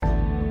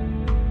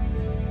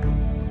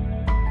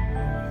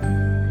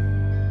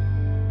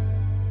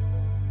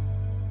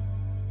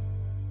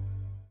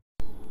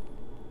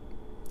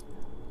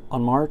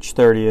On March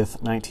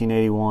 30th,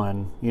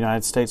 1981,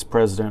 United States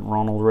President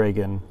Ronald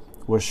Reagan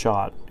was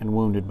shot and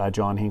wounded by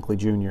John Hinckley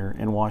Jr.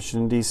 in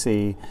Washington,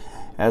 D.C.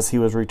 as he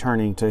was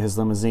returning to his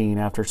limousine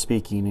after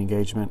speaking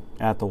engagement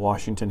at the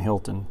Washington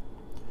Hilton.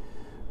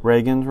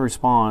 Reagan's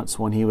response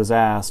when he was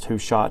asked who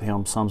shot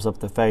him sums up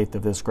the faith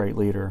of this great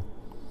leader.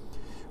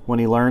 When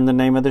he learned the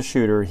name of the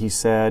shooter, he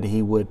said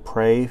he would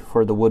pray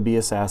for the would-be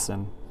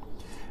assassin.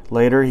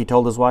 Later, he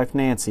told his wife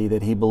Nancy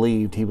that he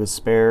believed he was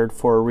spared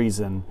for a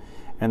reason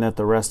and that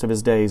the rest of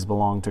his days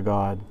belonged to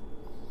God.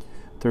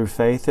 Through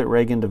faith that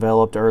Reagan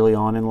developed early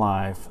on in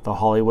life, the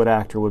Hollywood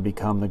actor would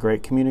become the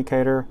great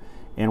communicator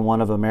and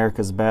one of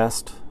America's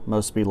best,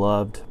 most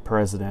beloved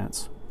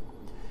presidents.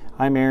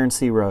 I'm Aaron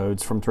C.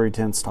 Rhodes from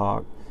 310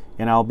 Talk,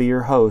 and I'll be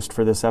your host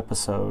for this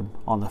episode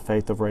on the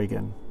faith of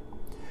Reagan.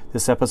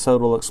 This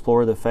episode will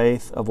explore the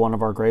faith of one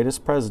of our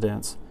greatest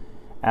presidents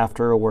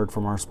after a word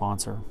from our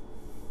sponsor.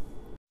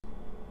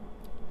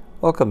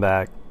 Welcome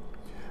back.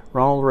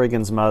 Ronald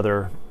Reagan's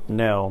mother,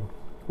 Nell,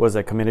 was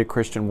a committed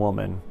Christian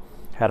woman,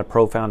 had a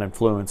profound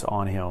influence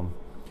on him.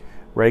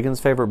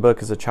 Reagan's favorite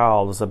book as a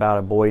child was about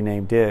a boy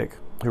named Dick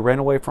who ran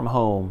away from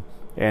home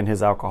and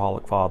his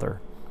alcoholic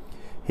father.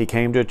 He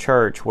came to a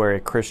church where a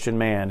Christian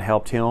man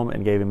helped him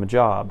and gave him a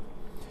job.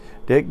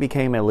 Dick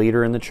became a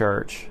leader in the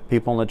church.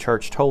 People in the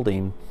church told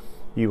him,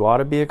 "You ought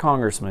to be a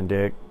congressman,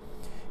 Dick."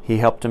 He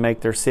helped to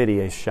make their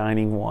city a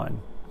shining one.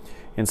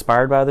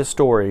 Inspired by this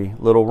story,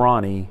 little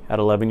Ronnie, at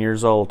 11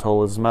 years old,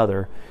 told his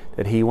mother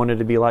that he wanted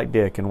to be like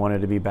Dick and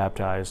wanted to be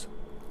baptized.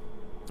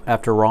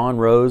 After Ron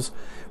rose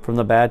from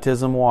the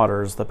baptism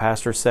waters, the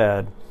pastor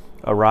said,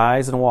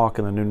 "Arise and walk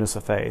in the newness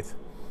of faith."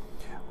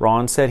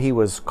 Ron said he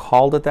was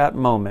called at that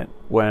moment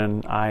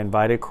when I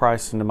invited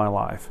Christ into my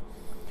life.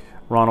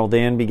 Ronald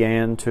then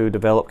began to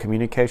develop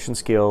communication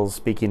skills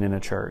speaking in a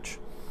church.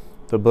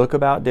 The book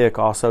about Dick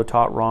also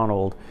taught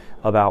Ronald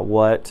about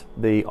what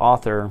the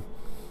author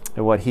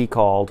and what he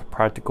called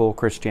practical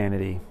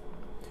Christianity.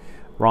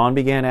 Ron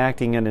began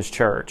acting in his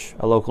church.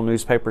 A local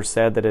newspaper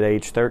said that at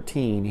age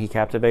 13 he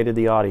captivated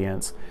the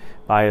audience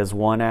by his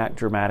one-act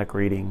dramatic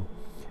reading.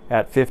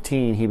 At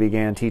 15 he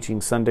began teaching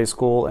Sunday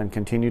school and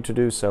continued to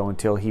do so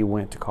until he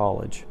went to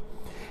college.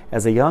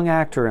 As a young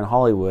actor in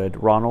Hollywood,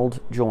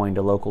 Ronald joined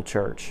a local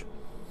church.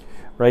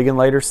 Reagan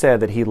later said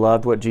that he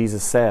loved what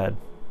Jesus said,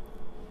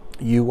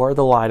 "You are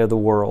the light of the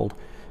world.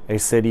 A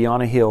city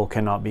on a hill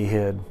cannot be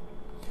hid."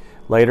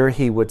 Later,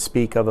 he would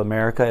speak of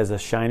America as a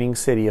shining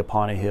city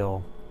upon a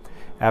hill.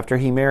 After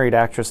he married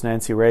actress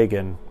Nancy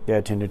Reagan, they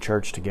attended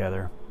church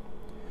together.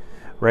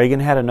 Reagan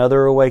had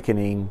another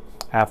awakening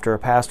after a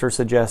pastor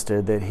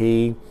suggested that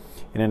he,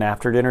 in an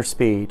after-dinner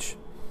speech,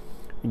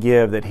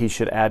 that he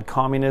should add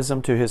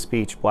communism to his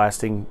speech,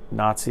 blasting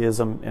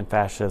Nazism and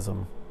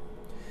fascism.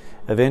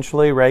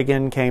 Eventually,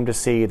 Reagan came to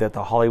see that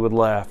the Hollywood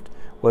left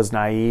was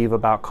naive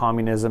about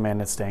communism and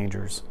its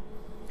dangers.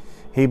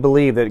 He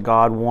believed that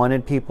God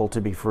wanted people to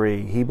be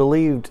free. He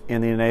believed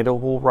in the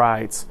inalienable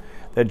rights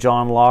that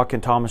John Locke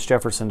and Thomas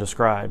Jefferson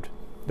described,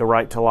 the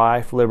right to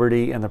life,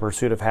 liberty, and the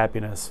pursuit of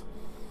happiness.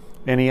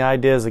 Any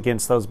ideas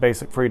against those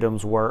basic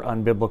freedoms were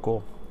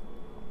unbiblical.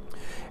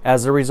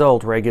 As a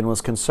result, Reagan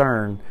was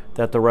concerned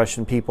that the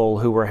Russian people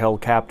who were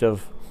held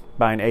captive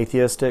by an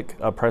atheistic,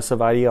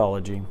 oppressive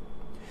ideology.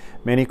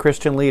 Many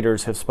Christian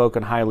leaders have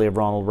spoken highly of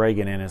Ronald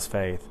Reagan and his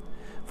faith.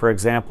 For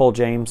example,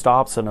 James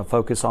Dobson of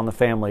Focus on the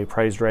Family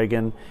praised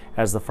Reagan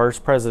as the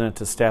first president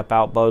to step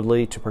out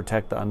boldly to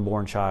protect the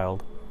unborn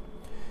child.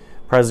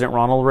 President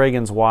Ronald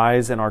Reagan's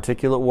wise and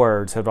articulate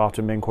words have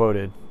often been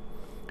quoted.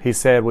 He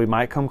said, "We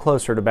might come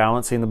closer to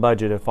balancing the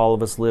budget if all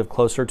of us live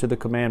closer to the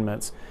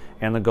commandments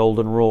and the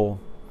golden rule."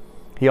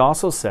 He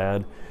also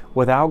said,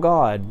 "Without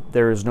God,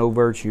 there is no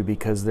virtue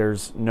because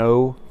there's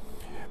no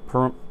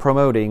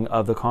promoting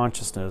of the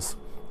consciousness.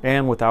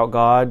 And without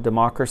God,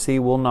 democracy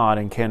will not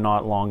and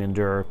cannot long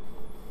endure.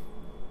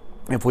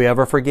 If we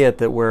ever forget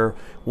that we're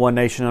one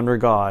nation under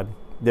God,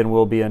 then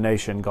we'll be a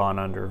nation gone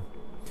under."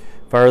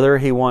 Further,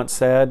 he once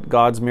said,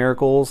 "God's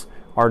miracles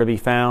are to be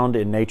found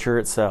in nature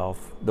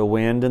itself, the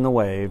wind and the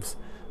waves,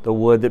 the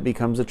wood that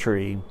becomes a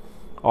tree.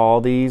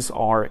 All these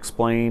are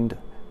explained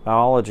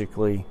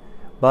biologically,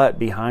 but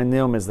behind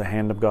them is the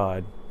hand of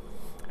God."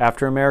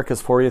 After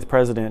America's 40th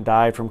president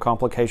died from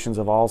complications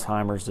of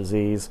Alzheimer's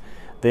disease,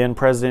 then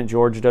President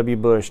George W.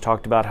 Bush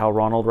talked about how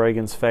Ronald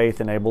Reagan's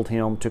faith enabled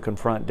him to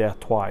confront death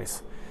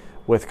twice,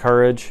 with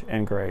courage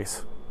and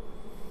grace.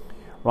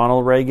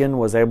 Ronald Reagan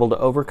was able to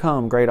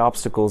overcome great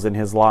obstacles in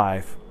his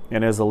life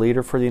and as a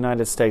leader for the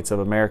United States of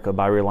America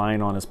by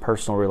relying on his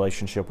personal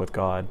relationship with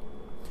God.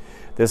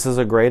 This is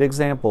a great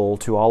example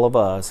to all of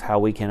us how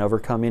we can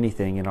overcome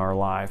anything in our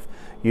life,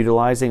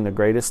 utilizing the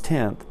greatest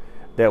tenth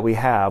that we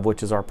have,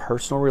 which is our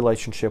personal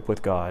relationship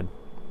with God.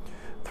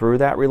 Through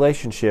that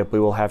relationship, we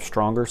will have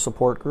stronger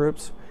support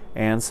groups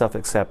and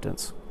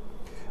self-acceptance.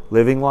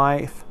 Living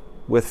life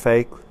with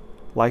faith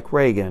like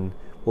Reagan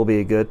will be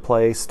a good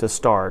place to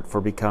start for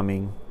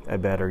becoming a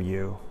better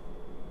you.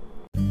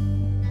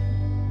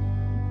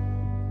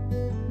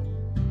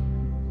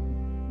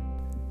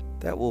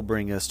 That will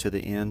bring us to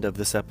the end of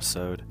this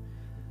episode.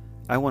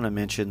 I want to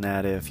mention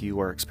that if you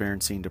are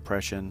experiencing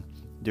depression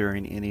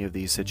during any of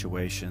these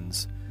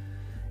situations,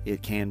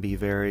 it can be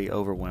very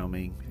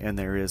overwhelming, and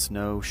there is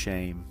no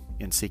shame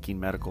in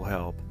seeking medical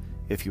help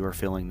if you are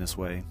feeling this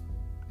way.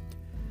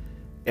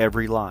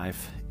 Every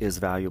life is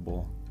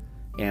valuable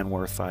and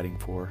worth fighting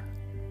for.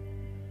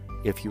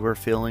 If you are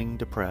feeling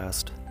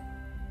depressed,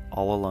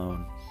 all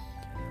alone,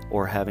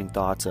 or having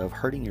thoughts of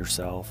hurting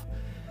yourself,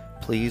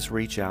 please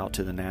reach out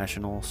to the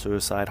National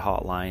Suicide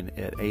Hotline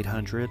at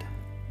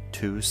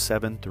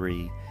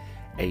 800-273-8255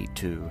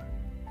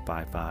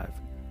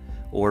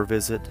 or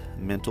visit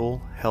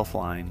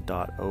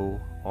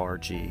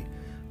mentalhealthline.org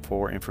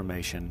for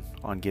information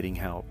on getting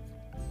help.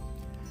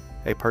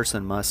 A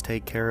person must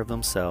take care of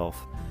themselves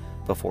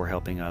before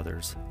helping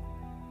others.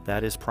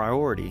 That is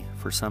priority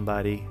for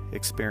somebody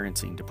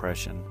experiencing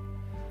depression.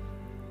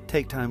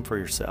 Take time for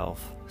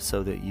yourself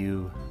so that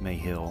you may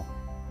heal.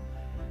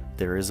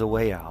 There is a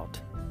way out.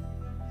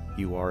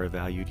 You are a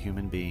valued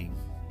human being,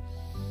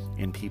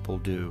 and people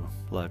do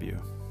love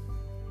you.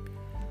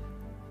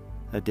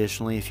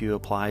 Additionally, if you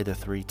apply the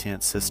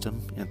 3-10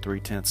 system and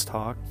 3-10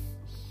 talk,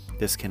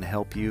 this can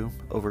help you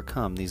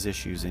overcome these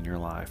issues in your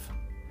life.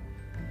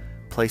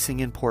 Placing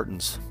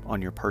importance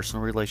on your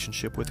personal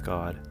relationship with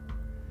God,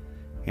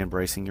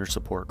 embracing your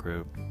support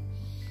group,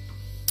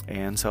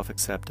 and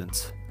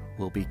self-acceptance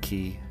will be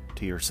key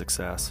to your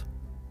success.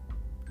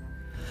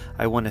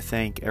 I want to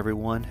thank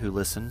everyone who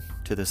listened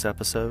to this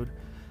episode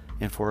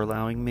and for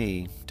allowing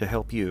me to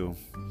help you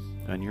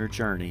on your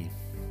journey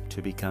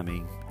to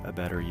becoming a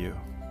better you.